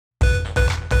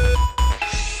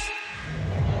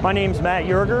My name's Matt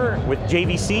Yerger with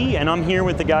JVC, and I'm here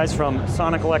with the guys from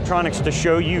Sonic Electronics to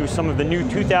show you some of the new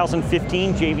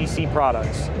 2015 JVC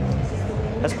products.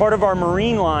 As part of our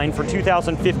marine line for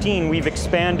 2015, we've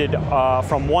expanded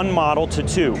from one model to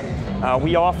two.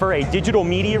 We offer a digital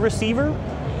media receiver,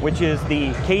 which is the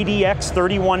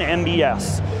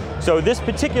KDX31MBS. So this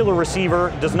particular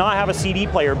receiver does not have a CD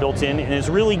player built in and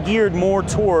is really geared more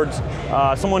towards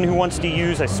someone who wants to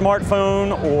use a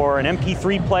smartphone or an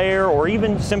MP3 player or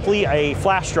even simply a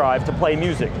flash drive to play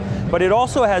music. But it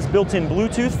also has built-in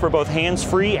Bluetooth for both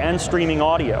hands-free and streaming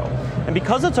audio. And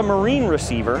because it's a marine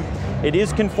receiver, it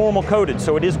is conformal coated,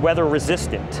 so it is weather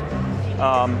resistant.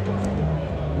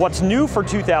 What's new for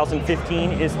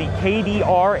 2015 is the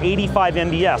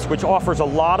KDR85MBS, which offers a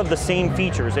lot of the same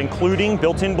features, including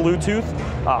built-in Bluetooth,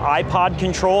 iPod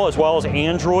control, as well as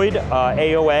Android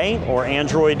AOA, or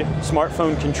Android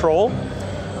smartphone control.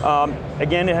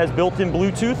 Again, it has built-in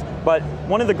Bluetooth, but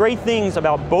one of the great things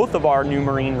about both of our new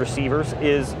marine receivers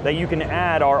is that you can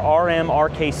add our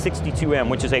RM-RK62M,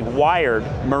 which is a wired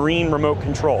marine remote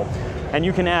control. And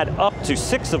you can add up to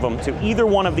 6 of them to either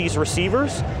one of these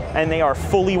receivers, and they are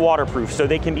fully waterproof, so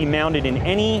they can be mounted in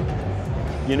any,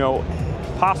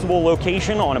 possible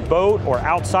location on a boat or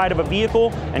outside of a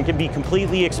vehicle, and can be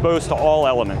completely exposed to all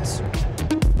elements.